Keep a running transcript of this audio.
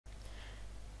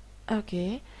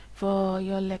Okay, for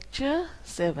your lecture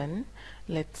 7,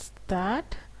 let's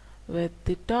start with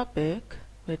the topic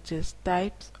which is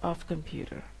types of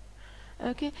computer.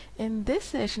 Okay, in this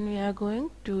session we are going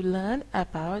to learn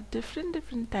about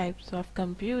different types of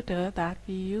computer that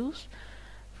we use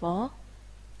for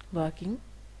working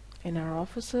in our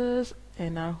offices,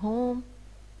 in our home,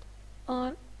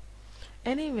 or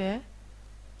anywhere.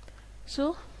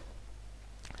 So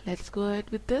let's go ahead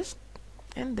with this.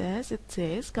 In this it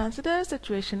says, consider a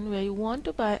situation where you want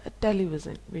to buy a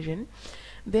television.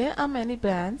 There are many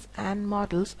brands and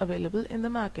models available in the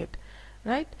market,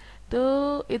 right?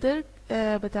 तो इधर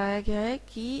बताया गया है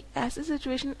कि ऐसी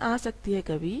situation आ सकती है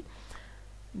कभी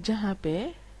जहाँ पे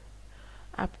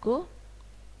आपको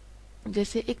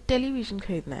जैसे एक टेलीविजन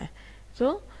खरीदना है.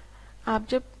 तो आप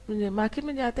जब मार्केट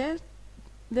में जाते हैं,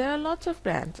 there are lots of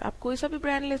brands. आप कोई सा भी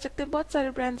ब्रांड ले सकते हैं, बहुत सारे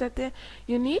ब्रांड्स रहते हैं.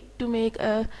 You need to make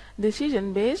a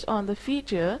decision based on the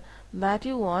feature that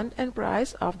you want and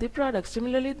price of the product.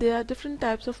 Similarly, there are different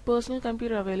types of personal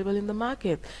computer available in the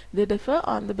market. They differ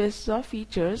on the basis of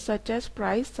features such as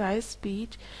price, size,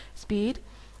 speed.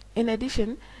 In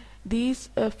addition, these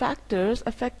factors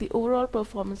affect the overall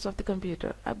performance of the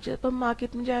computer. अब जब हम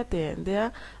market में जाते हैं, there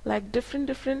are like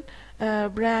different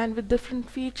brand with different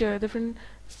feature, different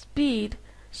speed.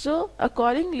 So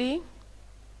accordingly,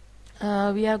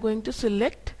 we are going to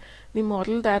select the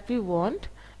model that we want,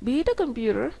 be it a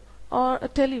computer or a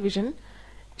television.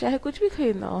 चाहे कुछ भी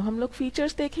खरीदना हो, हम लोग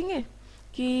फीचर्स देखेंगे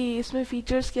कि इसमें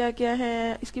फीचर्स क्या क्या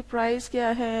हैं, इसकी प्राइस क्या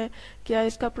है, क्या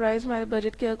इसका प्राइस हमारे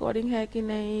बजट के अकॉर्डिंग है कि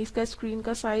नहीं, इसका स्क्रीन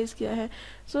का साइज क्या है.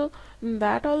 So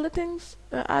that all the things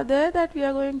are there that we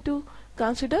are going to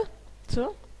consider.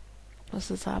 सो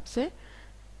उस हिसाब से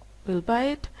will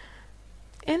buy it.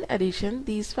 In addition,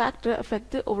 these factors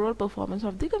affect the overall performance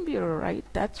of the computer, right?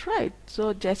 That's right. So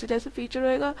जैसे जैसे feature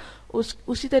होएगा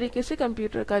उसी तरीके से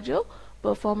computer का जो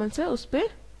परफॉर्मेंस है उस पे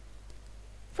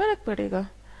फर्क पड़ेगा.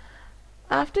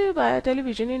 After you buy a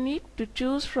television, you need to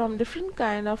choose from different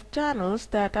kind of channels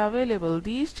that are available.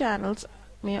 These channels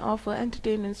may offer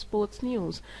entertainment, sports,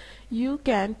 news. You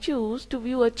can choose to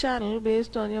view a channel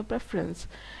based on your preference.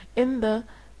 In the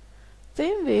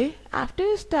same way, after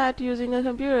you start using a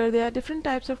computer, there are different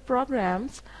types of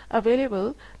programs available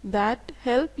that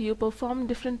help you perform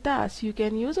different tasks. You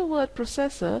can use a word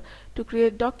processor to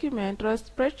create document or a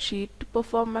spreadsheet to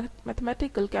perform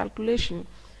mathematical calculation,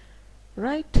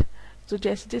 right? So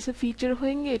जैसे जैसे feature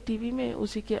होंगे TV में,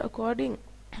 उसी के according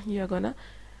you are gonna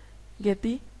get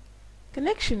the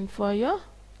connection for your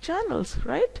channels,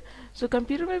 right? So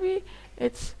computer में भी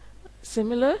it's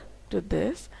similar to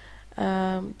this.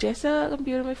 जैसा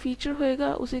computer में फीचर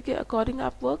होएगा उसी के अकॉर्डिंग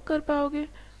आप वर्क कर पाओगे,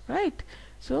 राइट?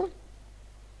 सो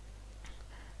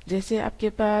जैसे आपके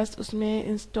पास उसमें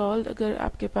इंस्टॉल्ड, अगर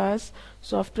आपके पास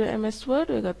सॉफ्टवेयर MS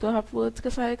वर्ड होएगा तो आप वर्ड्स के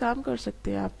सारे काम कर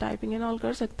सकते हैं, आप टाइपिंग एंड ऑल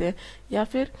कर सकते हैं. या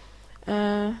फिर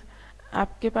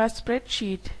आपके पास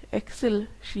स्प्रेडशीट, एक्सेल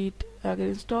शीट अगर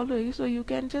इंस्टॉल होएगी, so you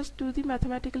can just do the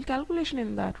mathematical calculation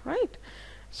in that, right?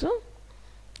 So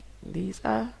these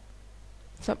are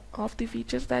some of the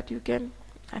features that you can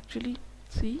actually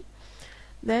see.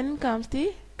 Then comes the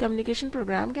communication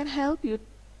program. Can help you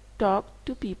talk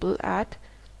to people at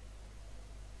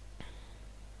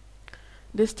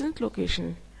distant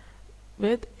location.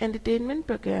 With entertainment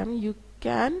program, you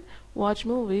can watch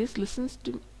movies,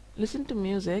 listen to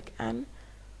music and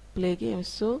play games.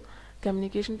 So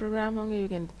communication programme होंगे, you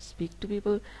can speak to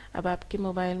people. अब आपके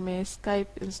mobile में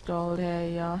Skype install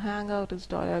है या hang out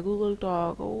install है, Google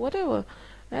talk, whatever,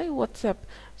 right, WhatsApp.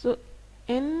 सो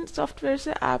इन software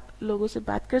से आप लोगों से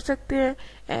बात कर सकते हैं.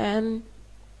 And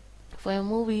for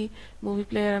movie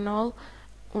player and all,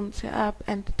 उनसे आप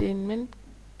एंटरटेनमेंट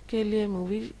के लिए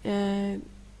मूवी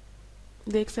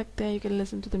देख सकते हैं. You can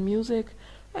listen to the music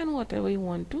and whatever you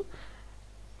want to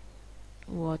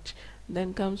watch.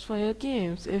 Then comes for your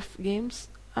games. If games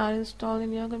are installed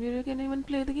in your computer, you can even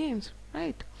play the games,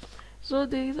 right? So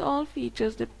these all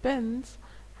features depends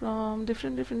from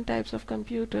different types of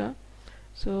computer.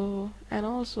 So and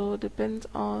also depends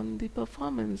on the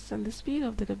performance and the speed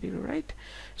of the computer, right?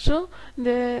 So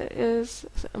there is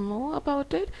more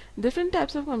about it. Different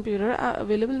types of computer are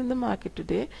available in the market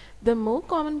today. The more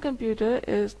common computer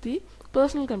is the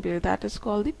personal computer, that is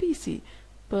called the PC.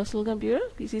 Personal computer,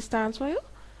 PC stands for your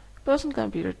personal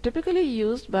computer, typically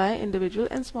used by individual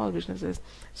and small businesses.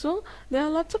 So there are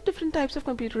lots of different types of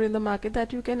computer in the market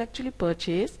that you can actually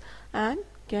purchase and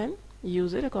can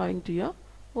use it according to your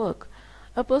work.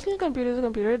 A personal computer is a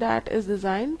computer that is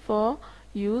designed for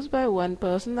use by one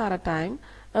person at a time.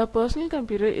 A personal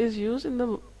computer is used in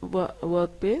the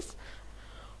workplace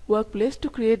to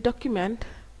create document,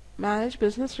 manage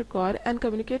business record, and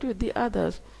communicate with the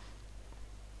others.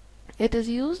 It is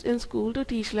used in school to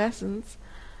teach lessons,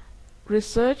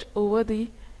 research over the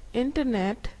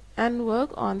internet, and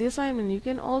work on the assignment. You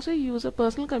can also use a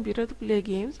personal computer to play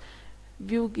games,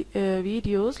 view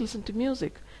videos, listen to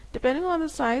music. Depending on the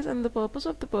size and the purpose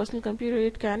of the personal computer,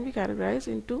 it can be categorized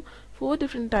into 4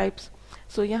 different types.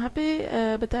 So यहाँ पे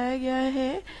बताया गया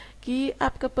है कि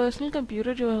आपका personal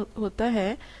computer जो होता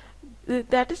है,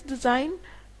 that is designed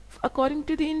according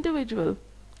to the individual,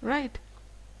 right?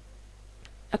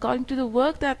 According to the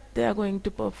work that they are going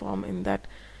to perform in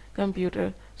that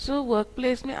computer. So work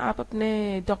place में आप अपने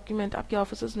डॉक्यूमेंट, आपके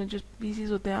ऑफिस में जो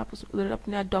पीसीज होते हैं, आप उधर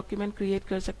अपने डॉक्यूमेंट क्रिएट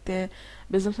कर सकते हैं,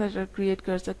 बिजनेस लेटर क्रिएट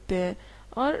कर सकते हैं,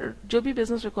 और जो भी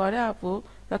बिजनेस रिकॉर्ड है आप वो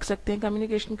रख सकते हैं,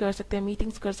 कम्युनिकेशन कर सकते हैं,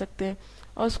 मीटिंग्स कर सकते हैं.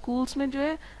 और स्कूल्स में जो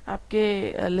है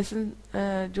आपके लेसन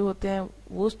जो होते हैं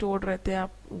वो स्टोर्ड रहते हैं,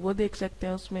 आप वो देख सकते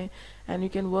हैं उसमें. And you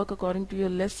can work according to your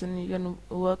lesson, you can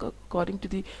work according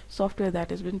to the software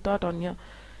that is been taught on your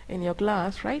in your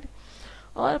class, right?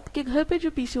 और आपके घर पे जो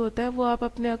पीसी होता है वो आप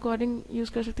अपने अकॉर्डिंग यूज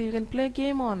कर सकते हैं. You can play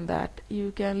game on that,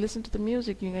 you can listen to the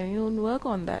music, you can work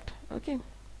on that. Okay,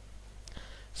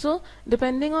 so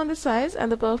depending on the size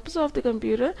and the purpose of the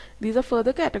computer, these are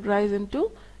further categorized into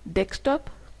desktop,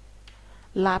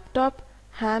 laptop,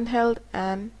 handheld,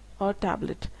 and or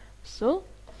tablet. So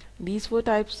these 4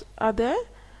 types are there.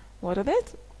 What are they?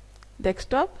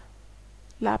 Desktop,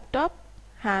 laptop,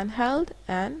 handheld,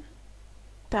 and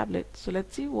tablet. So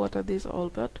let's see what are these all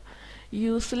about.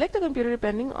 You select a computer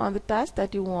depending on the task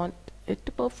that you want it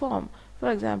to perform. For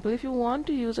example, if you want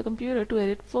to use a computer to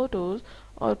edit photos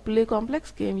or play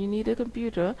complex game, you need a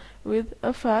computer with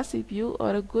a fast CPU or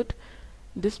a good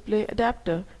display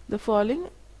adapter. The following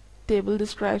table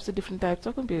describes the different types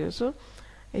of computers. So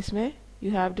isme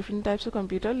you have different types of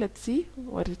computer. Let's see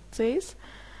what it says.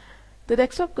 The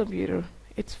desktop computer.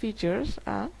 Its features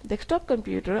are: desktop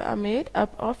computer are made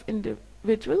up of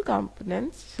individual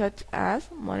components such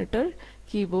as monitor,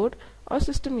 keyboard or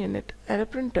system unit, and a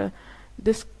printer.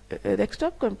 This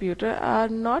desktop computer are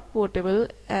not portable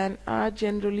and are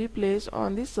generally placed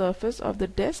on the surface of the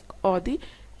desk or the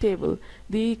table.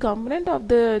 The component of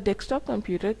the desktop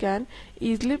computer can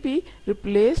easily be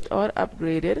replaced or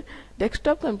upgraded.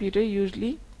 Desktop computer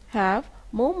usually have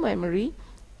more memory,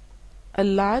 a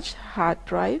large hard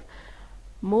drive,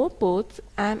 more ports,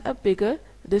 and a bigger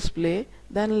display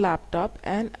than laptop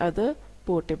and other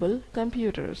portable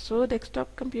computers. So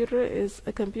desktop computer is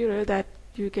a computer that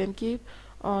you can keep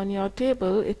on your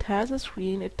table. It has a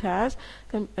screen, it has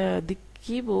the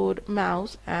keyboard,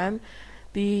 mouse, and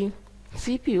the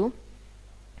CPU,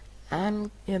 and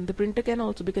the printer can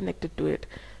also be connected to it.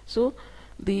 So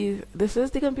this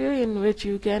is the computer in which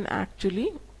you can actually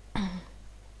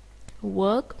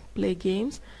work, play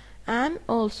games, and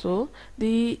also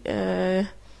the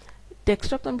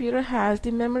desktop computer has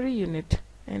the memory unit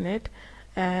in it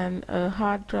and a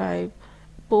hard drive.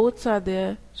 Ports are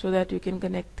there so that you can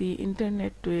connect the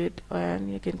internet to it,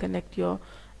 and you can connect your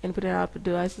input and output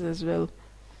devices as well.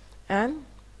 And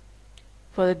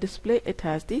for the display it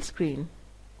has the screen,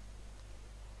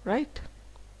 right?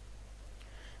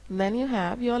 Then you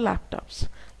have your laptops.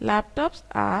 Laptops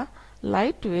are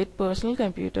lightweight personal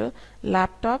computer.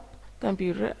 Laptop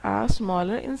computer are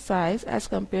smaller in size as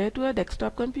compared to a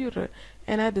desktop computer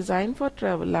and are designed for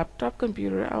travel. Laptop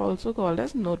computer are also called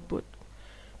as notebook.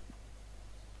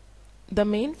 The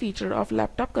main feature of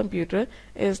laptop computer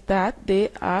is that they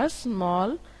are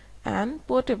small and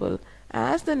portable.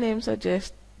 As the name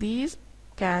suggests, these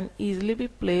can easily be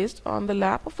placed on the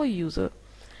lap of a user.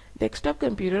 Desktop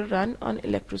computer run on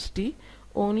electricity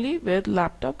only, with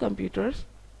laptop computers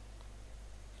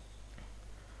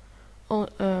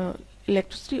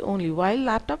electricity only, while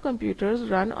laptop computers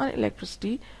run on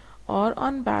electricity or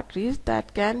on batteries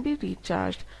that can be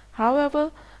recharged.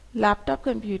 However, laptop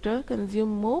computer consume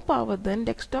more power than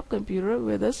desktop computer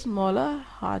with a smaller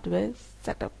hardware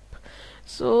setup.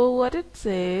 So what it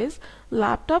says,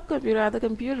 laptop computer are the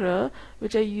computer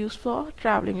which are used for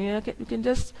traveling. You can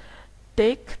just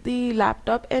take the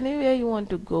laptop anywhere you want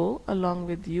to go along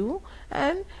with you,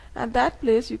 and at that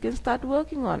place you can start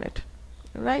working on it,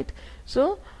 right?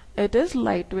 So it is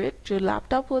lightweight. जो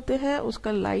laptop होते हैं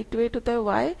उसका light weight होता है.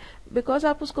 Y? Because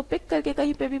आप उसको pick करके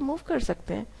कहीं पे भी मूव कर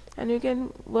सकते हैं, and you can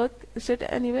work, sit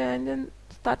anywhere and then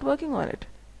start working on it,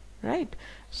 right?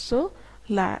 So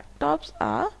laptops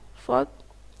are for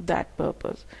that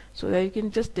purpose, so that you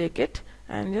can just take it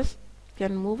and just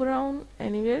can move around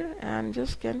anywhere and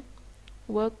just can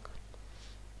work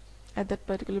at that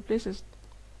particular places.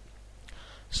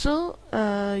 So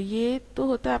ये तो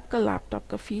होता है आपका laptop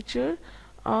का feature.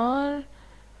 और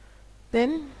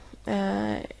then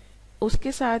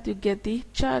उसके साथ you get the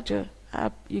charger.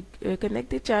 आप you connect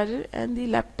the charger and the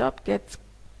laptop gets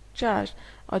charged.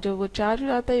 और जब वो charge हो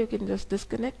जाता है, you can just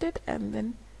disconnect it and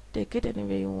then take it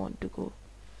anywhere you want to go.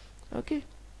 Okay.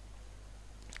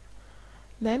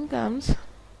 Then comes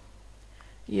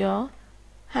your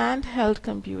handheld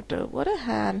computer. What a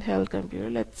handheld computer?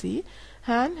 Let's see.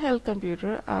 Handheld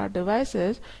computer are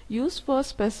devices used for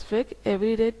specific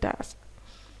everyday tasks,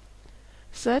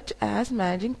 such as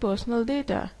managing personal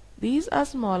data. These are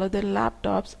smaller than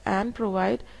laptops and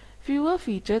provide fewer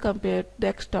features compared to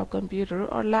desktop computer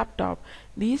or laptop.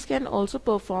 These can also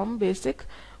perform basic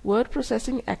word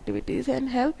processing activities and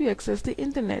help you access the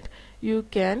internet. You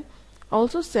can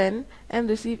also send and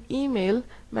receive email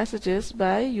messages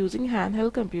by using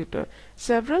handheld computer.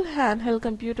 Several handheld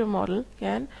computer model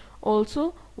can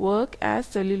also work as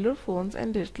cellular phones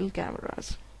and digital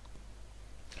cameras.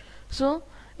 So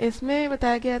इसमें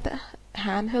बताया गया था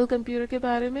handheld computer के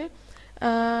बारे में.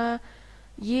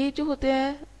 ये जो होते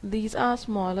हैं these are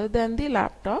smaller than the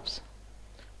laptops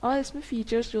और इसमें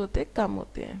फीचर्स जो होते हैं कम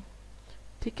होते हैं.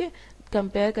 ठीक है,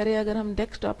 कंपेयर करें अगर हम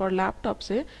डेस्कटॉप और लैपटॉप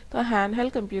से तो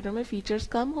हैंडहेल्ड कंप्यूटर में फीचर्स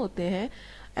कम होते हैं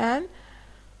and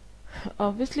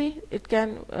obviously it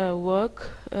can work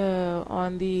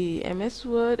on the MS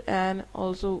Word and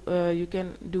also you can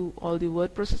do all the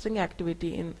word processing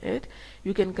activity in it.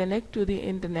 You can connect to the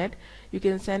internet, you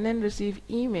can send and receive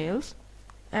emails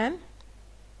and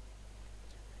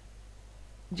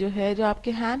जो है जो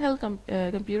आपके handheld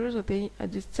computers होते हैं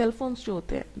जिस cell phones जो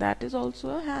होते हैं that is also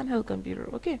a handheld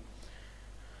computer. Okay,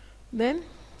 then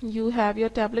you have your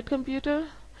tablet computer.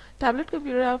 Tablet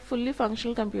computer are fully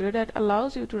functional computer that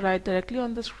allows you to write directly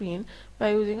on the screen by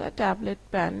using a tablet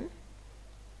pen.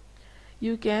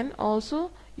 You can also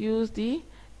use the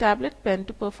tablet pen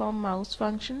to perform mouse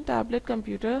function. Tablet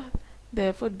computer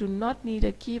therefore do not need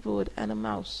a keyboard and a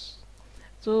mouse.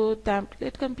 So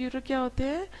tablet computer क्या होते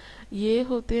हैं? ये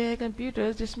होते हैं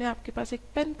computers जिसमें आपके पास एक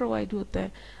pen provide होता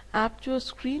है. आप जो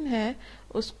स्क्रीन है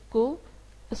उसको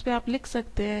उस पर आप लिख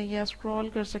सकते हैं या स्क्रॉल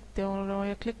कर सकते हो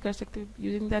या क्लिक कर सकते हो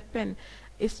यूजिंग दैट पेन.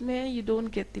 इसमें you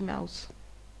don't get the mouse,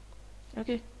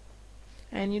 okay,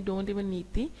 and you don't even need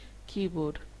the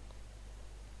keyboard.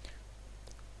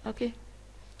 Okay,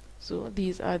 so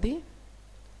these are the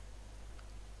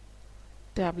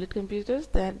tablet computers.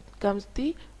 Then comes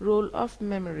the role of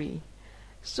memory.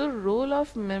 So role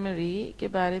of memory के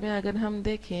बारे में अगर हम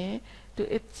देखें तो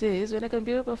it says when a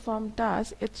computer performs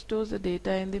tasks it stores the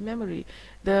data in the memory.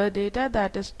 The data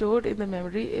that is stored in the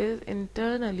memory is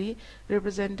internally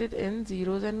represented in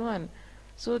zeros and one.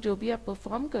 So जो भी आप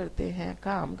परफॉर्म करते हैं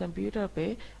काम computer पे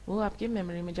वो आपकी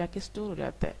memory में जाके स्टोर हो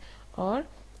जाता है.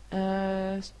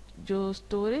 और जो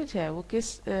स्टोरेज है वो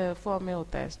किस फॉर्म में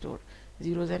होता है स्टोर?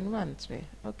 zeros and ones में.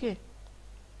 Okay,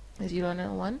 0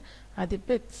 and 1 are the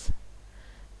bits.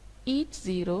 Each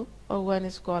 0 or 1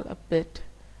 is called a bit.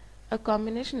 A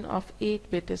combination of 8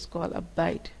 bit is called a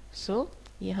byte. So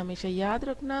ये हमेशा याद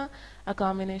रखना, a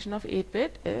combination of 8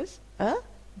 bit is a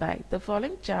byte. The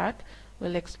following chart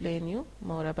will explain you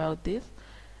more about this.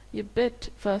 Your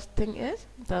bit, first thing is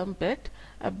the bit.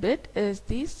 A bit is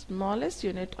the smallest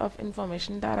unit of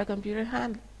information that a computer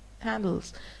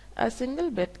handles. A single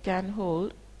bit can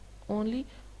hold only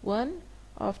one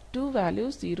of two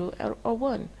values, 0 or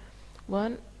 1.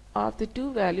 One of the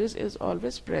two values is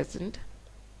always present.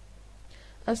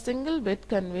 A single bit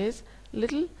conveys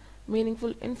little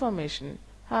meaningful information.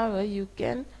 However, you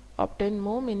can obtain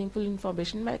more meaningful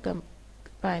information by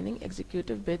combining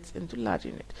executive bits into large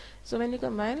units. So when you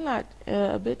combine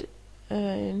a bit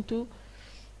to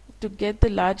get the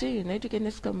larger unit, you can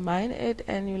just combine it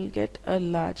and you will get a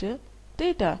larger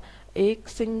data. एक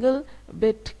single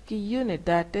bit की unit,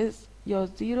 that is your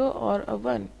 0 or a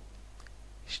 1,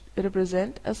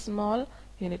 represent a small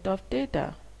unit of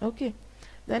data. Okay,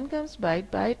 then comes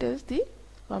byte. Byte is the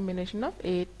combination of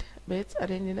 8 bits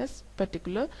arranged in a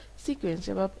particular sequence.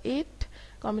 जब आप 8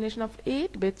 combination of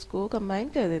 8 bits को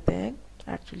combine कर देते हैं,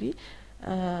 actually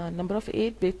number of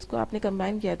 8 bits को आपने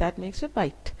combine किया, that makes a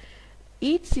byte.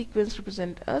 Each sequence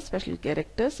represent a special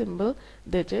character, symbol,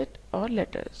 digit or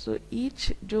letter. So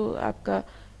each जो आपका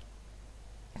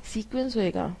sequence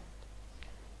होएगा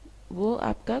वो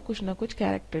आपका कुछ ना कुछ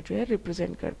character जो है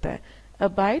represent करता है. A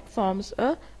byte forms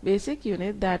a basic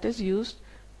unit that is used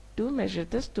to measure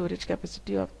the storage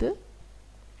capacity of the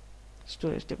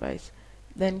storage device.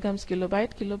 Then comes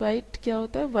kilobyte. Kilobyte क्या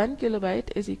होता है? 1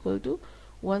 kilobyte is equal to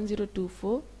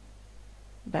 1024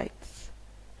 bytes.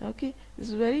 Okay, this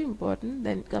is very important.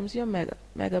 Then comes your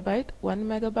megabyte. 1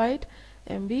 megabyte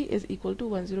MB is equal to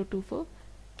 1024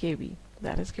 KB.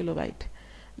 That is kilobyte.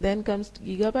 Then comes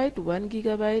gigabyte. 1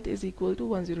 gigabyte is equal to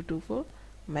 1024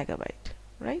 megabyte,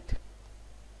 right?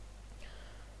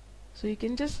 So you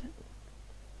can just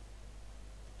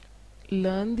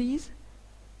learn these,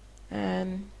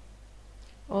 and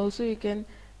also you can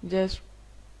just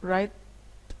write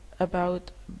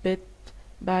about bit,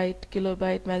 byte,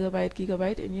 kilobyte, megabyte,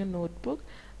 gigabyte in your notebook.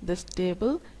 This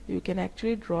table, you can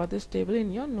actually draw this table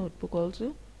in your notebook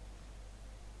also.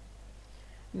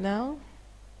 Now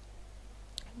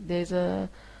there's a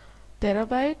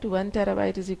terabyte. 1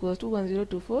 terabyte is equals to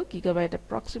 1024 gigabyte,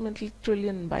 approximately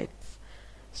trillion bytes.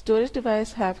 Storage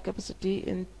devices have capacity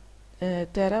in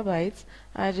terabytes,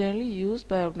 are generally used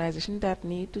by organizations that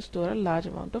need to store a large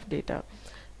amount of data.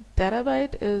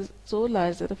 Terabyte is so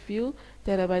large that a few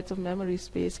terabytes of memory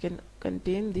space can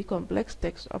contain the complex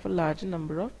text of a larger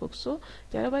number of books. So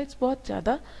terabytes बहुत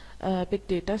ज़्यादा big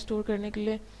data store करने के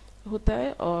लिए होता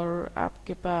है, और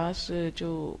आपके पास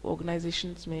जो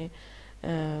organizations में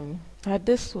हार्ड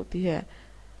डिस्क होती है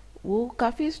वो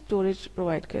काफ़ी स्टोरेज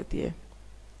प्रोवाइड करती है,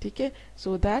 ठीक है,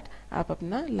 सो दैट आप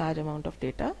अपना large amount of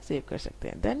data save कर सकते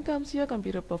हैं. Then comes your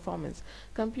computer performance.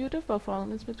 Computer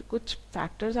performance में कुछ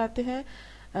फैक्टर्स आते हैं.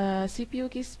 सीपीयू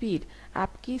की स्पीड,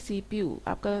 आपकी सीपीयू,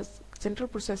 आपका सेंट्रल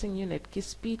प्रोसेसिंग यूनिट की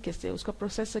स्पीड कैसे, उसका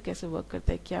प्रोसेसर कैसे वर्क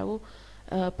करता है, क्या वो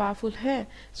पावरफुल है,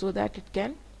 so that it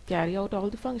can carry out all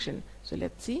the function. So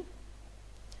let's see.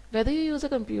 Whether you use a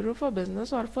computer for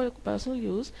business or for personal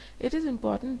use, it is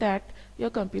important that your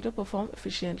computer perform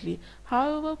efficiently.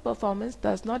 However, performance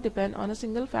does not depend on a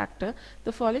single factor.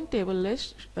 The following table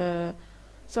lists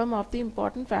some of the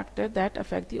important factors that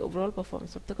affect the overall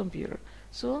performance of the computer.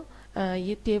 So,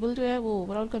 ये table जो है वो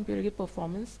overall computer की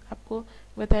performance आपको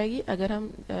बताएगी. अगर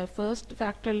हम first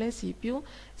factor लें CPU,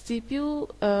 CPU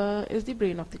is the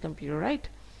brain of the computer, right?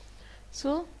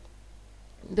 So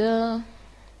the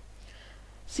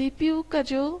CPU का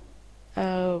जो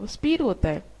स्पीड होता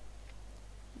है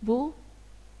वो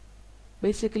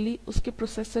बेसिकली उसके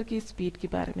प्रोसेसर की स्पीड के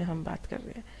बारे में हम बात कर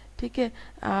रहे हैं, ठीक है.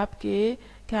 आपके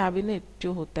कैबिनेट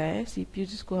जो होता है सीपीयू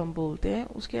जिसको हम बोलते हैं,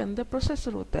 उसके अंदर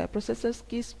प्रोसेसर होता है. प्रोसेसर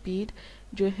की स्पीड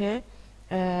जो है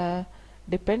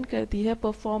डिपेंड करती है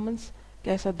परफॉर्मेंस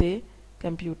कैसा दे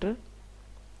कंप्यूटर,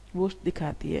 वो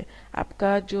दिखाती है.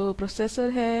 आपका जो प्रोसेसर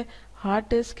है, हार्ड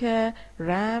डिस्क है,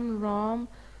 रैम, रोम,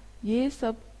 ये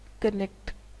सब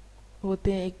कनेक्ट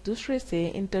होते हैं एक दूसरे से,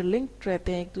 इंटरलिंक्ड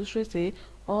रहते हैं एक दूसरे से,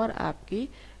 और आपकी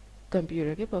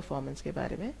कंप्यूटर के परफॉर्मेंस के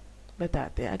बारे में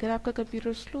बताते हैं. अगर आपका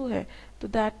कंप्यूटर स्लो है तो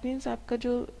दैट मीन्स आपका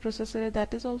जो प्रोसेसर है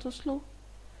दैट इज ऑल्सो स्लो,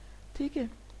 ठीक है.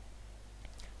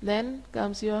 Then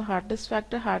comes your hard disk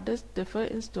factor. Hard disk differ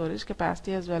in storage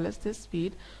capacity as well as the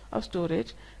speed of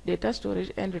storage, data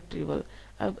storage and retrieval.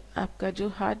 अब आपका जो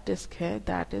हार्ड डिस्क है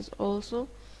that is also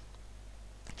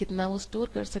कितना वो store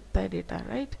कर सकता है data,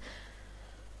 right?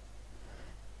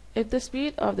 If the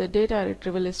speed of the data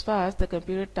retrieval is fast, the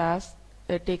computer task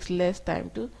takes less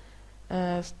time to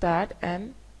start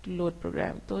and to load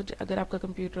program. तो अगर आपका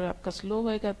कंप्यूटर आपका स्लो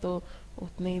होएगा तो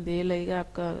उतनी ही देर लगेगा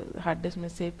आपका हार्ड डिस्क में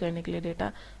सेव करने के लिए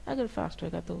डेटा. अगर फास्ट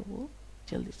होएगा तो वो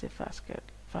जल्दी से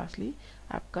फास्टली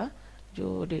आपका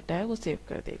जो डेटा है वो सेव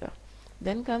कर देगा.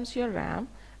 Then comes your RAM.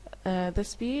 The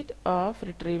speed of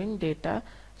retrieving data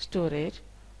storage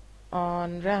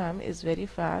on RAM is very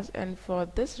fast, and for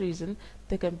this reason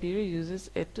the computer uses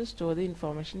it to store the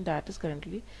information that is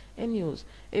currently in use.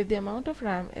 If the amount of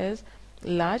RAM is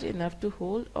large enough to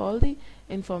hold all the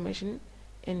information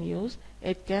in use,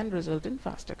 it can result in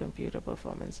faster computer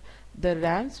performance. The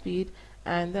RAM speed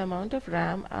and the amount of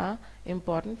RAM are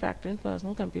important factors in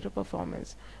personal computer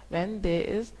performance. When there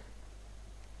is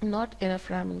not enough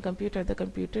RAM in computer, the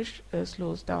computer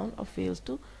slows down or fails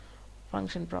to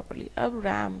function properly. अब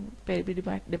RAM पे भी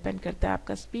depend करता है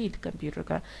आपका speed computer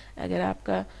का. अगर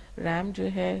आपका RAM जो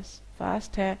है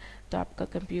फास्ट है तो आपका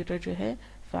कंप्यूटर जो है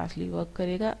फास्टली वर्क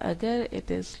करेगा. अगर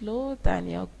it is slow then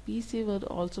your PC will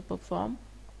also perform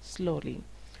slowly.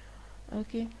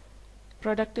 Okay,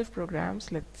 productive programs.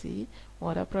 Let's see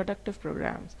what are productive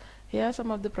programs. Here are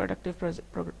some of the productive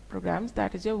programs.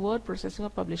 That is your word processing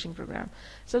or publishing program.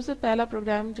 सबसे पहला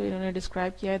programme जो इन्होंने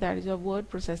describe किया है that is your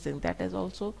word processing. That is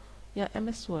also या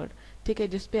MS Word, ठीक है,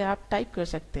 जिसपे आप टाइप कर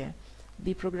सकते हैं.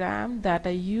 The program that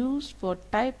are used for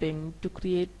typing to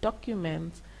create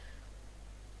documents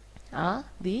are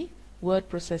the word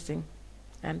processing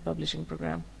and publishing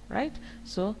program, right?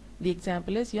 So the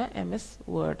example is your MS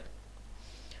Word.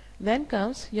 Then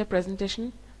comes your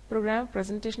presentation program.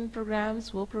 Presentation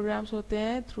programs वो programs होते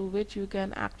हैं through which you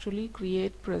can actually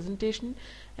create presentation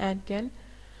and can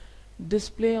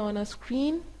display on a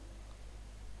screen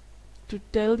to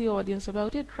tell the audience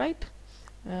about it, right?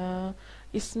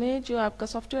 इसमें जो आपका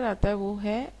software आता है वो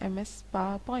है MS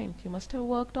PowerPoint. You must have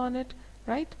worked on it,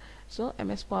 right? So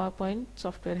MS PowerPoint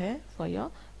software है for your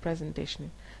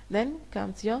presentation. Then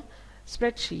comes your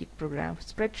spreadsheet program.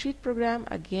 Spreadsheet program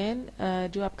again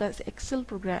जो आपका Excel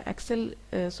program, Excel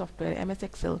software MS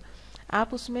Excel,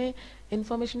 आप उसमें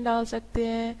information डाल सकते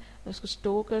हैं, उसको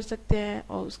store कर सकते हैं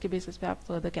और उसके बेसिस पे आप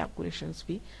फर्दर कैलकुलेशंस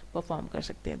भी परफॉर्म कर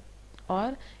सकते हैं.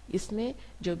 और इसमें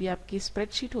जो भी आपकी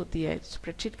स्प्रेडशीट होती है,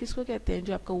 स्प्रेडशीट किसको कहते हैं,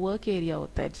 जो आपका वर्क एरिया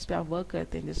होता है जिसपे आप वर्क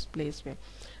करते हैं जिस प्लेस में,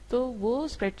 तो वो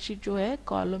स्प्रेडशीट जो है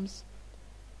कॉलम्स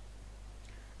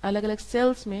अलग अलग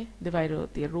सेल्स में डिवाइडेड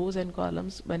होती है, रोज एंड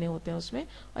कॉलम्स बने होते हैं उसमें,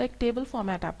 और एक टेबल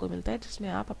फॉर्मेट आपको मिलता है जिसमें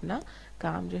आप अपना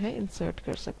काम जो है इंसर्ट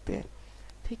कर सकते हैं.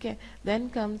 ठीक है. Then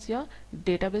comes your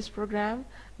database program,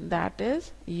 that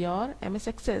is your MS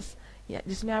access,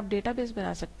 जिसमें आप डेटाबेस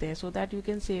बना सकते हैं so that you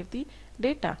can save the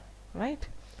data, right.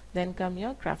 Then come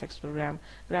your graphics programme.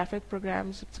 Graphic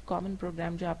programme सबसे कॉमन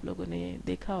प्रोग्राम जो आप लोगों ने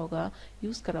देखा होगा,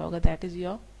 यूज करा होगा, that is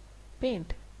your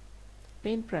paint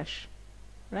brush,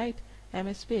 right,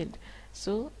 MS paint.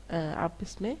 सो आप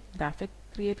इसमें ग्राफिक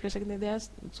क्रिएट कर सकते हैं. There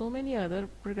are so many other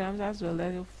programmes as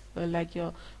well, like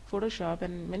your Photoshop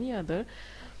and many other.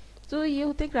 तो ये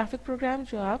होते हैं ग्राफिक प्रोग्राम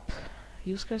जो आप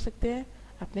यूज कर सकते हैं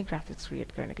अपने ग्राफिक्स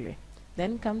क्रिएट करने के लिए.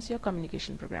 Then comes your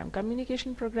communication program.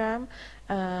 Communication program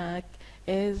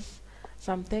is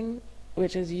something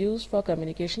which is used for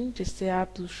communication, जिससे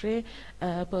आप दूसरे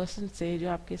person से जो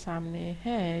आपके सामने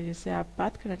है, जिससे आप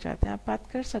बात करना चाहते हैं, आप बात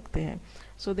कर सकते हैं.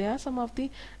 So there are some of the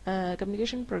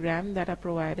communication program that are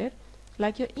provided,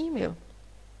 like your email.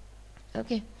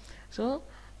 Okay. So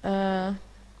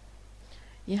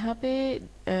यहाँ पे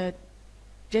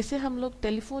जैसे हम लोग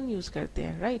टेलीफोन यूज करते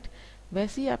हैं, राइट,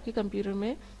 वैसे ही आपके कंप्यूटर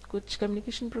में कुछ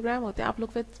कम्युनिकेशन प्रोग्राम होते हैं. आप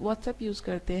लोग व्हाट्सएप यूज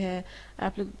करते हैं,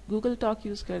 आप लोग गूगल टॉक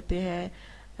यूज करते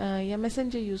हैं या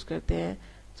मैसेंजर यूज करते हैं.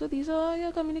 So these are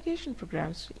your communication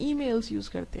programmes. Emails use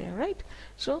करते हैं, राइट.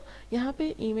 सो यहाँ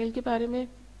पे ईमेल के बारे में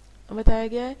बताया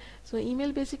गया है. सो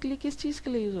ईमेल बेसिकली किस चीज के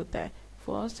लिए यूज होता है?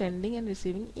 For sending end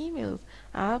receiving emails.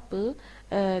 आप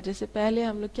जैसे पहले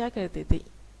हम लोग क्या करते थे,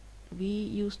 we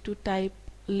use to type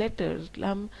letters,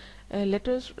 हम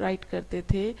लेटर्स राइट करते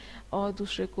थे और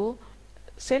दूसरे को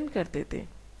सेंड करते थे,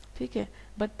 ठीक है.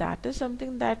 But that is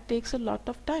something that takes a lot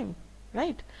of time,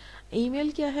 right.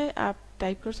 Email क्या है, आप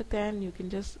टाइप कर सकते हैं and you can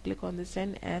just click on the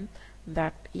send and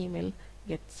that email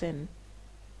gate send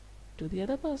to the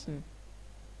other person,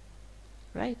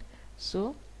 right.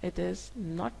 So it is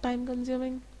not time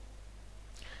consuming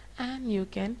and you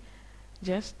can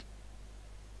just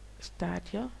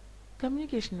start your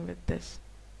communication with this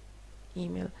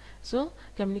email. So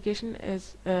communication is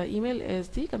email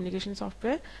is the communication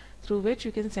software through which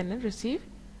you can send and receive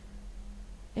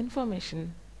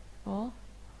information or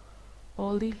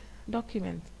all the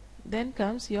documents. Then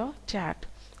comes your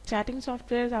chatting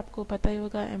software. आपको पता ही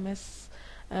होगा, MS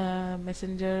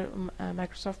messenger,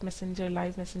 Microsoft messenger,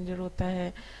 live messenger होता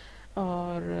है,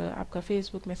 और आपका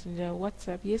Facebook messenger,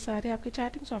 WhatsApp, ये सारे आपके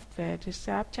चैटिंग सॉफ्टवेयर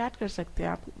जिससे आप चैट कर सकते हैं.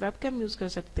 आप वेबकैम यूज कर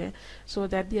सकते हैं so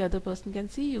that the other person can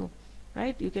see you,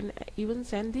 right. You can even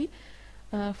send the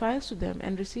files to them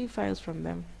and receive files from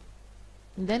them.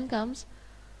 Then comes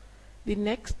the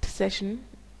next session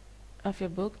of your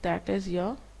book, that is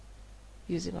your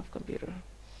using of computer.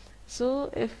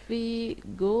 So if we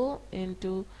go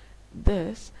into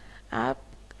this, आप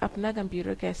अपना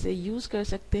computer कैसे use कर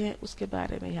सकते हैं उसके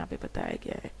बारे में यहाँ पे बताया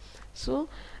गया है. सो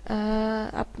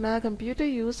अपना कंप्यूटर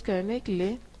यूज करने के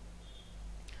लिए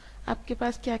आपके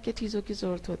पास क्या क्या चीजों की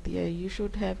जरूरत होती है. You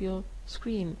should have your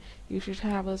screen, you should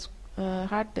have a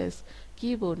hard disk,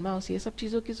 keyboard, mouse, ये सब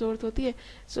चीजों की जरूरत होती है.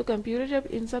 सो कंप्यूटर जब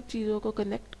इन सब चीजों को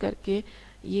कनेक्ट करके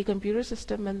ये कंप्यूटर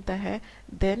सिस्टम बनता है,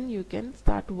 then you can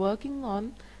start working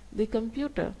on the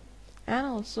computer. And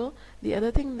also the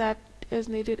other thing that is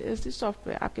needed is the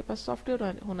software. आपके पास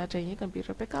सॉफ्टवेयर होना चाहिए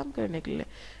कंप्यूटर पे काम करने के लिए.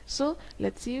 So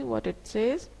let's see what it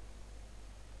says.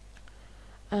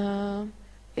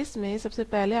 इसमें सबसे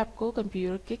पहले आपको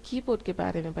कंप्यूटर के कीबोर्ड के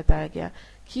बारे में बताया गया.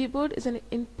 Keyboard is an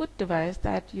input device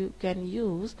that you can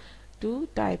use to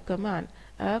type command.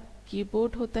 अब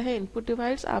कीबोर्ड होता है इनपुट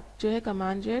डिवाइस, आप जो है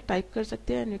कमांड जो है टाइप कर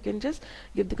सकते हैं and you can just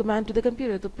give the command to the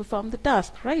computer to perform the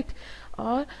task, right.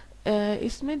 और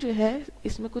इसमें जो है,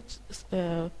 इसमें कुछ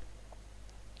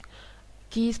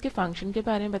कीज के फंक्शन के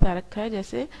बारे में बता रखा है,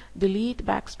 जैसे delete,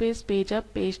 backspace, page up,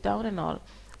 page down and all.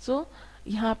 सो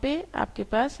यहाँ पे आपके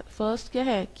पास फर्स्ट क्या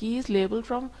है, keys label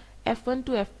from F1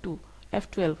 to F2,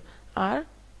 F12 are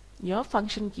your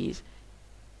function keys.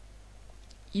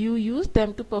 You use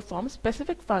them to perform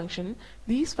specific function.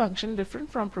 These function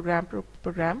different from program to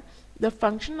program. The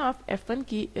function of F1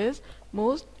 key is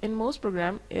in most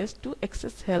program is to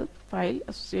access help file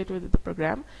associated with the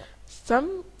program.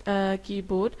 some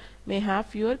keyboard may have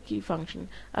fewer key function.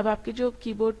 अब आपके जो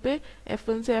keyboard पे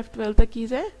F1 से F12 तक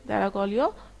keys है, that are called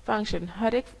your function.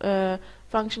 हर एक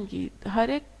function की, हर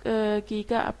एक की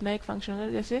का अपना एक फंक्शन होगा.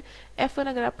 जैसे F1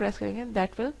 अगर आप प्रेस करेंगे,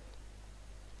 that will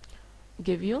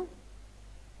give you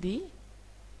the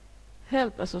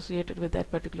help associated with that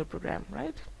particular program,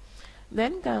 right?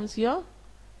 Then comes your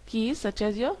keys such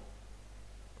as your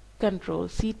control,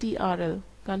 CTRL,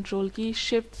 control key,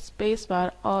 shift, space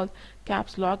bar, all,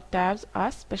 caps lock, tabs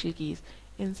are special keys.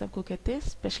 इन सबको कहते हैं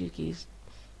special keys.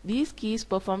 These keys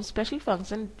perform special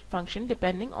function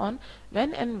depending on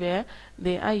when and where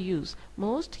they are used.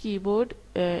 Most keyboard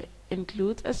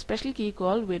includes a special key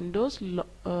called Windows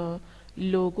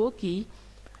logo key.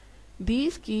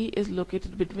 This key is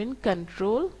located between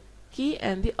Control key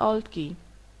and the Alt key.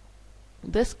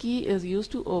 This key is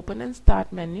used to open and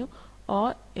start menu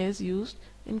or is used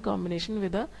in combination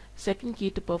with a second key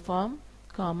to perform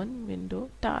common window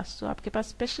tasks. So आपके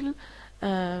पास special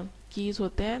keys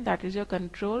होते हैं, that is your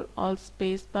control, alt,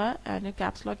 space bar and your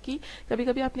caps lock की. कभी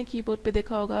कभी आपने keyboard पे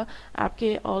देखा होगा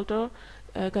आपके ऑल्ट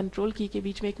और कंट्रोल की के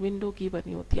बीच में एक विंडो की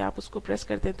बनी होती है, आप उसको प्रेस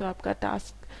करते हैं तो आपका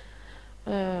टास्क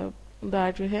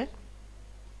बार जो है,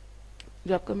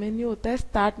 जो आपका मेन्यू होता है,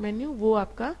 स्टार्ट मेन्यू, वो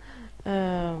आपका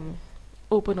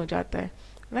ओपन हो जाता है,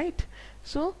 right.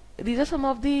 So these are some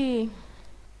of the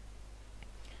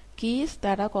keys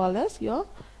that are called as your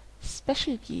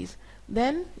special keys.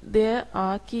 Then there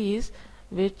are keys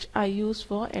which are used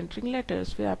for entering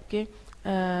letters. फिर आपके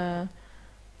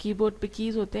कीबोर्ड पे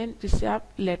कीज होते हैं जिससे आप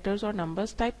लेटर्स और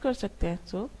नंबर्स टाइप कर सकते हैं.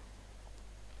 So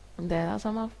there are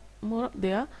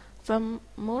some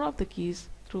more of the keys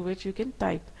through which you can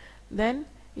type. Then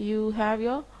you have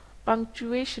your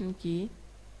punctuation key.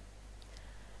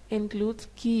 Includes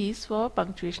keys for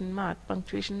punctuation mark.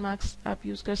 Punctuation marks आप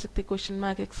use कर सकते, question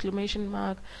mark, exclamation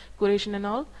mark, quotation and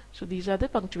all. So these are the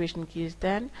punctuation keys.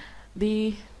 Then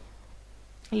the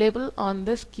label on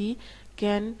this key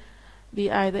can be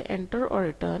either enter or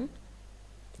return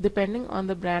depending on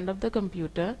the brand of the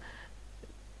computer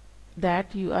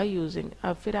that you are using.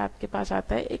 अब फिर आपके पास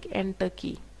आता है एक enter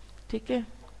key, ठीक है.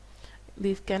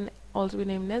 These can also be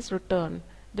named as return.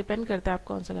 Depend करता है आप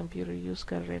कौन सा कंप्यूटर यूज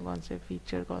कर रहे हैं, कौन से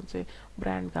फीचर, कौन से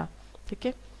ब्रांड का, ठीक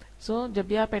है. सो जब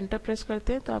भी आप एंटर प्रेस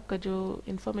करते हैं तो आपका जो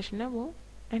इंफॉर्मेशन है वो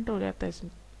एंटर हो जाता है इस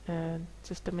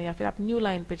सिस्टम में, या फिर आप न्यू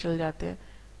लाइन पे चल जाते हैं,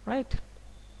 right.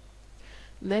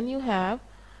 Then you have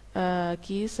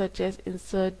keys such as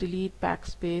insert, delete,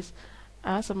 backspace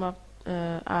are some of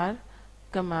R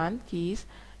command keys.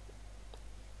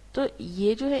 तो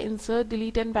ये जो है इंसर्ट,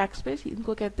 डिलीट एंड बैकस्पेस,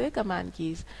 इनको कहते हैं कमांड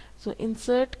कीज. सो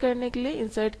इंसर्ट करने के लिए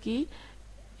इंसर्ट की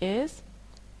इज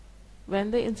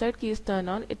व्हेन द इंसर्ट की is turn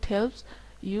on, it helps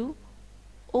you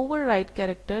overwrite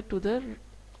character to the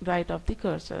right of the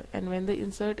cursor, and when the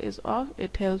insert is off,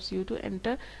 it helps you to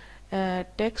enter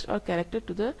text or character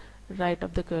to the right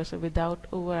of the cursor without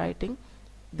overwriting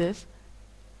this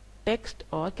text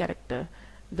or character.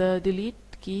 The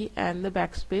delete key and the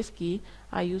backspace key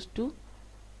are used to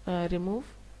remove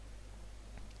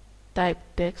type,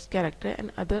 text, character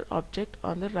and other object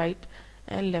on the right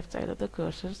and left side of the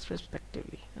cursors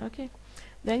respectively. Okay.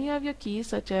 Then you have your keys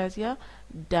such as your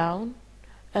down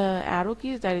arrow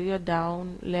keys, that is your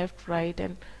down, left, right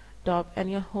and top, and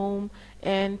your home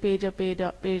and page up,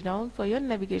 page down for your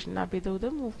navigation. आप इधर उधर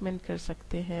movement कर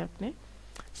सकते हैं अपने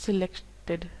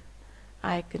selected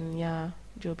icon या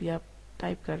जो भी आप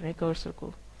टाइप कर रहे हैं कर्सर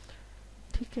को,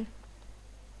 ठीक है.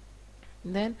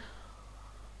 Then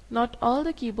not all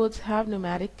the keyboards have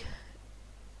numeric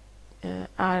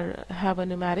have a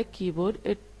numeric keyboard.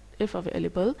 If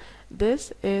available,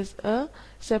 this is a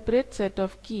separate set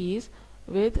of keys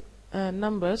with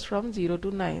numbers from 0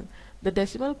 to 9. The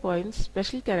decimal points,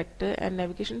 special character and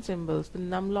navigation symbols. The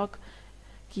numlock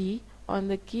key on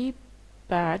the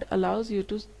keypad allows you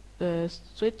to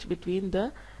switch between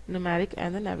the numeric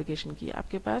and the navigation key.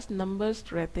 आपके पास numbers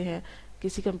रहते हैं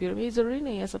किसी computer में, ये जरूरी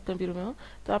नहीं है सब कंप्यूटर में हो,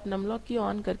 तो आप नमलॉक की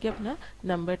ऑन करके अपना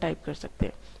नंबर टाइप कर सकते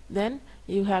हैं. Then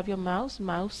you have your mouse.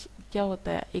 Mouse क्या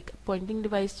होता है, एक पॉइंटिंग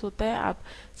डिवाइस होता है. आप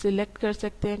सिलेक्ट कर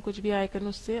सकते हैं कुछ भी आइकन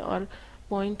उससे और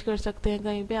पॉइंट कर सकते हैं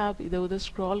कहीं पे, आप इधर उधर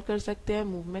स्क्रॉल कर सकते हैं,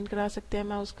 मूवमेंट करा सकते हैं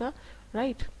माउस का,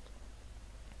 right.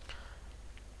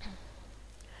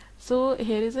 So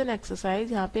here is an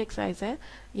exercise. यहाँ पे एक्सरसाइज है,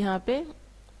 यहाँ पे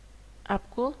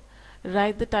आपको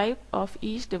write the type of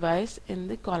each device in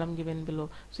the column given below.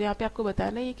 So यहाँ पे आपको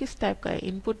बताना है ये किस टाइप का है,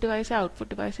 इनपुट डिवाइस है, आउटपुट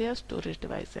डिवाइस है या स्टोरेज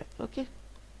डिवाइस है, okay.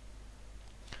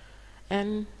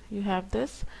 And you have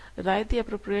this, write the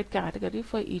appropriate category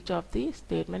for each of the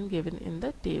statement given in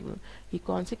the table. ये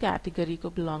कौन सी कैटेगरी को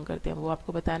बिलोंग करते हैं वो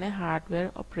आपको बताना है,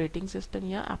 हार्डवेयर, ऑपरेटिंग सिस्टम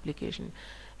या application.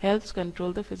 helps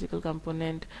control the physical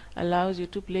component, allows you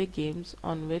to play games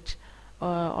on which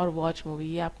और वॉच मूवी.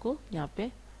 ये आपको यहाँ पे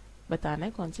बताना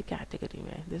है कौन सी कैटेगरी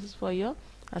में है. This is for your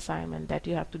assignment that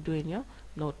you have to do in your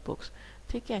notebooks.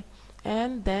 ठीक है.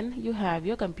 And then you have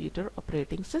your computer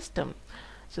operating system.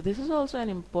 So this is also an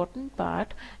important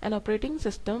part. An operating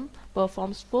system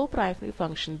performs 4 primary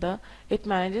functions. It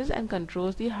manages and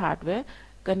controls the hardware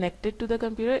connected to the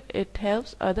computer. It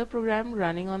helps other programs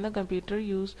running on the computer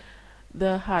use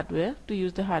the hardware.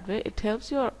 It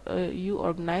helps you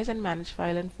organize and manage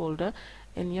file and folder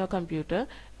in your computer.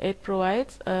 It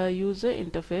provides a user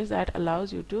interface that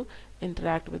allows you to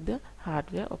interact with the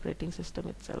hardware operating system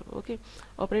itself. Okay,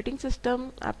 operating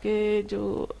system आपके जो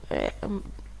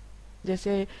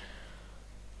जैसे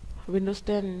Windows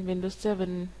 10, Windows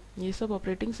 7 ये सब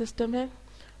operating system है.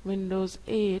 Windows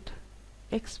 8,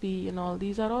 XP and all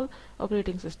these are all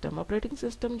operating system. Operating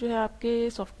system जो है आपके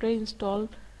software install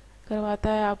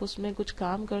करवाता है, आप उसमें कुछ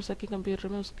काम कर सके कंप्यूटर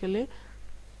में, उसके लिए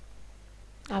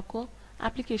आपको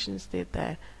एप्लीकेशंस देता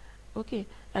है. ओके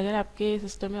अगर आपके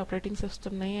सिस्टम में ऑपरेटिंग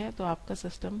सिस्टम नहीं है तो आपका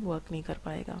सिस्टम वर्क नहीं कर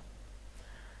पाएगा.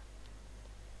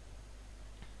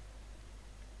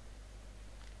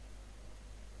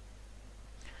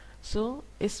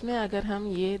 इसमें अगर हम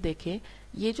ये देखें,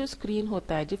 ये जो स्क्रीन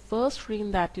होता है, जो first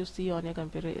screen that you see on your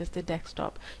computer is the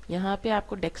desktop. यहाँ पे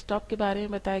आपको डेस्कटॉप के बारे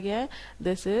में बताया गया है.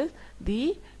 This is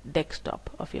the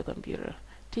desktop of your computer.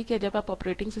 ठीक है. जब आप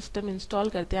ऑपरेटिंग सिस्टम इंस्टॉल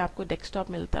करते हैं आपको डेस्कटॉप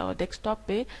मिलता है, और डेस्कटॉप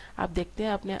पे आप देखते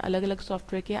हैं अपने अलग अलग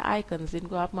सॉफ्टवेयर के आइकन्स,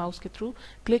 जिनको आप माउस के थ्रू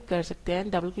क्लिक कर सकते हैं,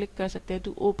 डबल क्लिक कर सकते हैं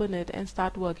to open it and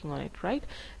start working on it. Right.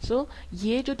 सो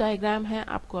ये जो डायग्राम है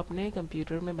आपको अपने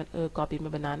कंप्यूटर में कॉपी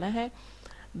में बनाना है.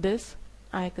 this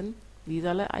icon, these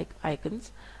are the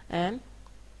icons, and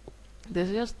this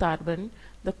is your start button,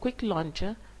 the quick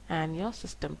launcher and your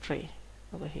system tray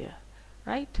over here.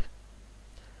 Right.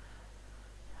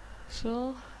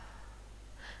 So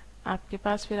आपके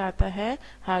पास फिर आता है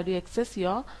how do you access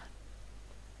your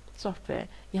software.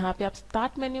 यहाँ पे आप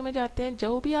स्टार्ट मेन्यू में जाते हैं.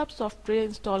 जो भी आप सॉफ्टवेयर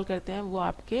इंस्टॉल करते हैं वो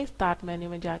आपके स्टार्ट मेन्यू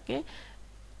में जाके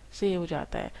सेव हो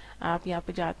जाता है. आप यहाँ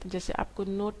पे जाते हैं, जैसे आपको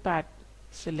नोट पैड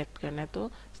सिलेक्ट करना है तो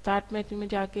स्टार्ट मेन्यू में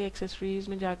जाके एक्सेसरीज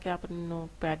में जाके आप नोट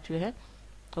पैड जो है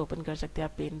ओपन कर सकते हैं.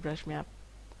 आप पेन ब्रश में आप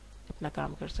अपना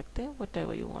काम कर सकते हैं,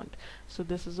 whatever you want. So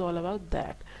this is all about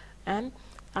that. And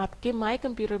आपके माई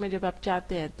कंप्यूटर में जब आप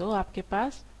चाहते हैं तो आपके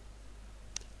पास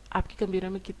आपके कंप्यूटर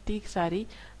में कितनी सारी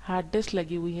हार्ड डिस्क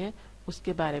लगी हुई है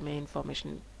उसके बारे में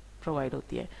इंफॉर्मेशन प्रोवाइड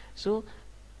होती है. सो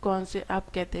कौन से आप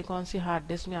कहते हैं कौन सी हार्ड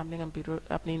डिस्क में आपने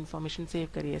कंप्यूटर अपनी इंफॉर्मेशन सेव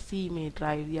करी है, सी में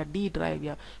ड्राइव या डी ड्राइव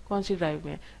या कौन सी ड्राइव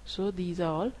में. So these are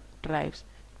all drives.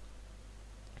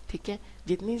 ठीक है.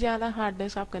 जितनी ज्यादा हार्ड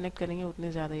डिस्क आप कनेक्ट करेंगे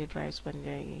उतनी ज्यादा ये ड्राइव्स बन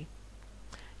जाएगी.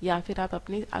 या फिर आप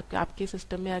अपनी आपके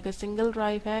सिस्टम में अगर सिंगल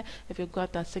ड्राइव है, if you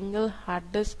got a single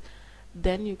hard disk,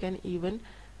 then you can even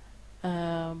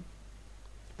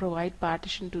provide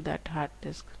partition to that hard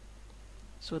disk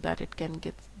so that it can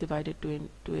get divided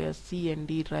to a C and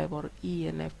D drive or E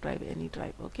and F drive, any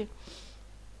drive. Okay.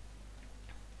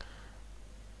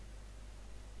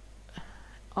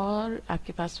 और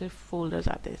आपके पास फिर folders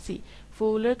आते हैं. सी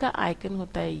folder का icon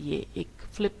होता है ये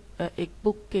एक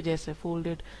बुक के जैसे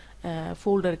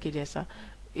फोल्डर के जैसा.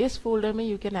 इस फोल्डर में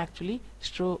you can actually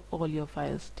store all your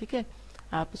files. ठीक है.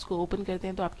 आप उसको ओपन करते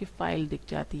हैं तो आपकी फाइल दिख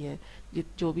जाती है.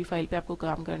 जो भी फाइल पे आपको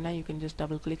काम करना है you can just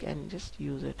double click and just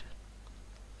use it.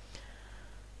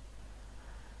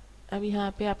 अब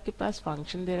यहाँ पे आपके पास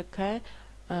फंक्शन दे रखा है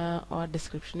और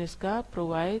डिस्क्रिप्शन इसका,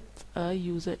 provide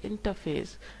user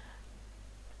interface.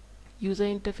 User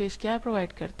interface क्या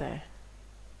प्रोवाइड करता है?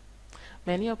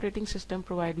 Many operating systems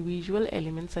provide visual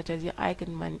elements such as your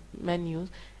icon menus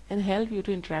and help you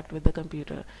to interact with the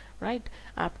computer. Right?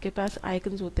 आपके पास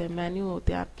icons होते हैं, मेन्यू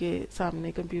होते हैं आपके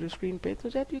सामने कंप्यूटर स्क्रीन पे, so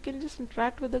that you can just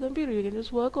interact with the computer. You can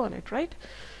just work on it, right?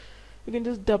 You can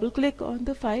just double click on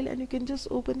the file and you can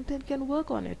just open it and can work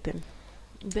on it.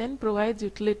 Then provides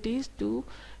utilities to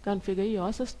configure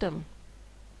your system.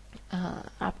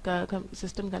 आपका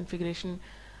system configuration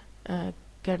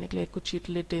करने के लिए कुछ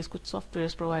utilities, कुछ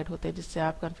softwares provide होते हैं जिससे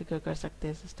आप कॉन्फ़िगर कर सकते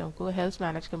हैं सिस्टम को. Helps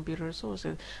manage computer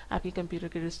resources. आपके कंप्यूटर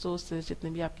के रिसोर्सेज जितने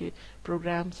भी आपके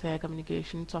प्रोग्राम्स है,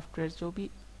 कम्युनिकेशन सॉफ्टवेयर जो भी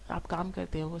आप काम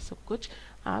करते हैं वो सब कुछ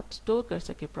आप स्टोर कर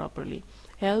सके properly.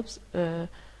 Helps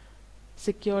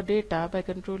secure data by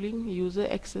controlling user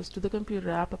access to the computer.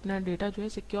 आप अपना डेटा जो है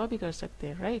सिक्योर भी कर सकते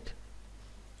हैं. Right.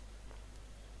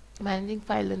 Managing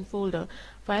file and folder.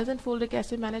 Files and folder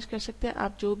कैसे मैनेज कर सकते हैं?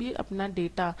 आप जो भी अपना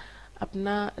डेटा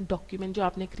अपना डॉक्यूमेंट जो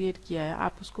आपने क्रिएट किया है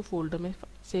आप उसको फोल्डर में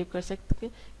सेव कर सकते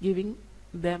हैं, गिविंग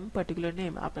देम पर्टिकुलर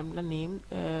नेम। आप अपना नेम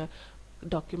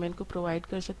डॉक्यूमेंट को प्रोवाइड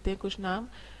कर सकते हैं कुछ नाम,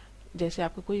 जैसे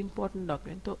आपका कोई इंपॉर्टेंट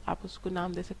डॉक्यूमेंट तो आप उसको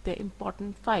नाम दे सकते हैं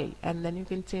important file, and then you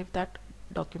can save that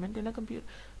document in a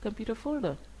computer folder,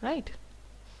 right?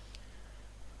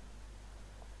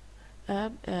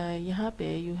 अब यहाँ पे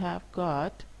you have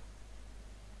got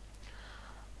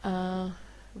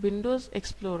Windows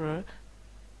Explorer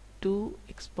to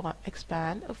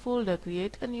expand a folder.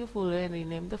 Create a new folder and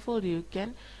rename the folder.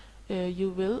 You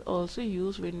will also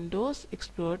use Windows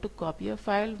Explorer to copy a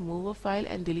file, move a file,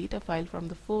 and delete a file from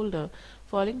the folder.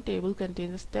 Following table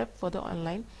contains a step for the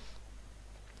online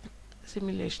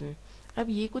simulation. अब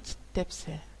ये कुछ steps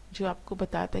हैं जो आपको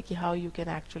बताता है कि how you can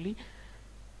actually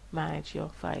manage your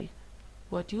file.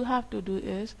 What you have to do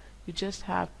is you just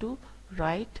have to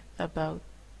write about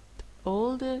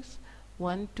all this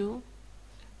 1 to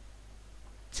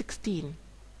 16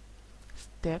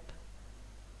 step,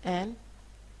 and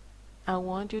I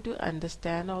want you to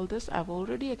understand all this. I've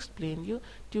already explained you.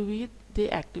 To read the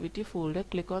activity folder,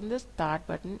 click on the start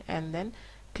button and then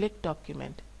click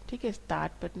document. ठीक है,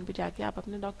 start button पे जाके आप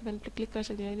अपने document पे click कर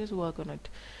सकते हैं, just work on it.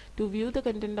 To view the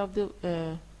content of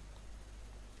the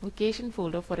vacation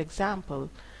folder, for example,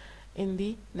 in the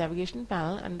navigation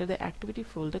panel under the activity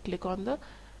folder, click on the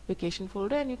vacation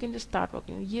folder and you can just start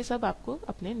working. ये सब आपको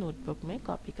अपने notebook में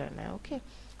copy करना है, okay,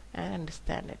 and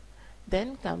understand it.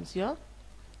 Then comes your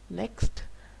next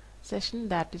session,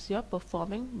 that is your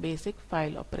performing basic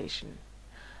file operation.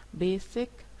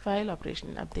 Basic file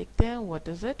operation. अब देखते हैं what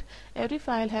is it. Every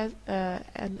file has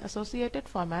an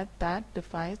associated format that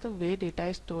defines the way data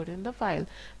is stored in the file.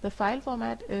 The file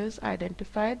format is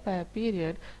identified by a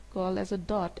period called as a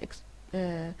dot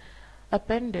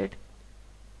appended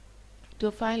to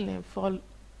a file name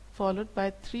followed by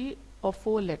 3 or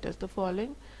 4 letters. The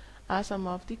following are some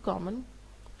of the common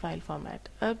file format.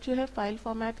 अब जो है file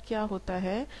format क्या होता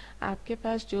है, आपके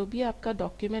पास जो भी आपका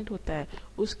डॉक्यूमेंट होता है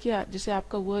उसके, जैसे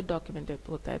आपका वर्ड डॉक्यूमेंट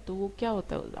होता है तो वो क्या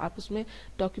होता है, आप उसमें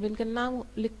डॉक्यूमेंट का नाम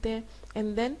लिखते हैं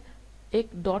एंड देन एक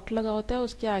डॉट लगा होता है,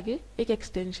 उसके आगे एक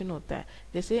एक्सटेंशन होता है.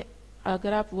 जैसे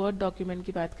अगर आप वर्ड डॉक्यूमेंट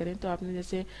की बात करें तो आपने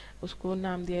जैसे उसको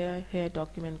नाम दिया है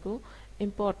डॉक्यूमेंट को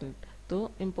इम्पोर्टेंट,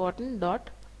 तो इम्पोर्टेंट डॉट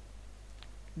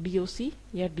DOC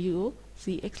या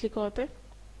DOCX लिखा होता है.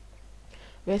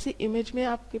 वैसे इमेज में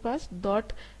आपके पास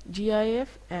डॉट GIF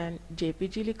एंड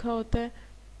JPG लिखा होता है.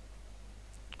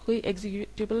 कोई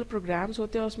एग्जीक्यूटेबल प्रोग्राम्स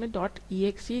होते हैं उसमें डॉट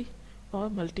EXE और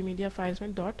मल्टीमीडिया फाइल्स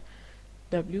में डॉट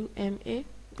WMA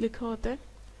लिखा होता है.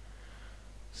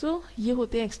 सो ये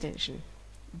होते हैं एक्सटेंशन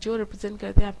जो रिप्रेजेंट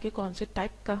करते हैं आपके कौन से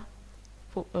टाइप का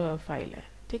फाइल है.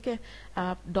 ठीक है,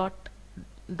 आप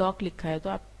डॉक लिखा है तो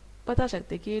आप बता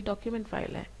सकते हैं कि ये डॉक्यूमेंट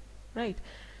फाइल है, राइट,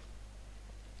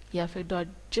 या फिर डॉट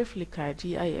GIF लिखा है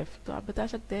GIF तो आप बता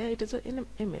सकते हैं इट इज इन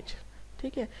इमेज.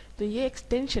 ठीक है, तो ये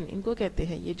एक्सटेंशन इनको कहते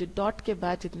हैं. ये जो डॉट के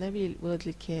बाद जितने भी वर्ड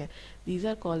लिखे हैं these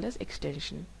are called as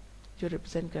extension जो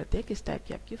रिप्रेजेंट करते हैं किस टाइप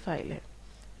की आपकी फाइल है.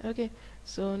 Okay,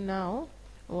 so now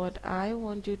what I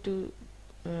want you to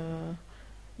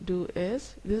do is,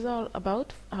 this is all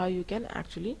about how you can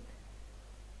actually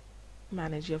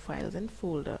manage your files and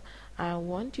folder. I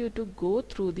want you to go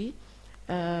through the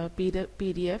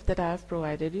PDF that I have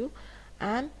provided you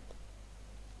and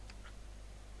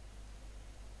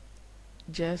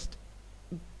just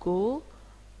go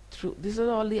through. These are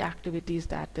all the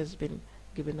activities that has been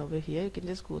given over here. You can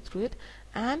just go through it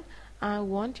and I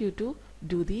want you to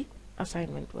do the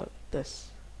assignment work. This,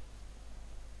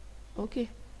 okay,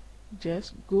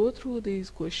 just go through these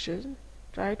questions,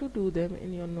 try to do them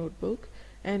in your notebook,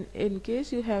 and in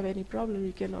case you have any problem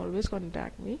you can always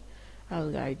contact me.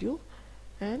 I'll guide you,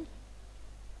 and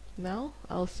now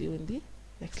I'll see you in the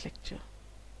next lecture.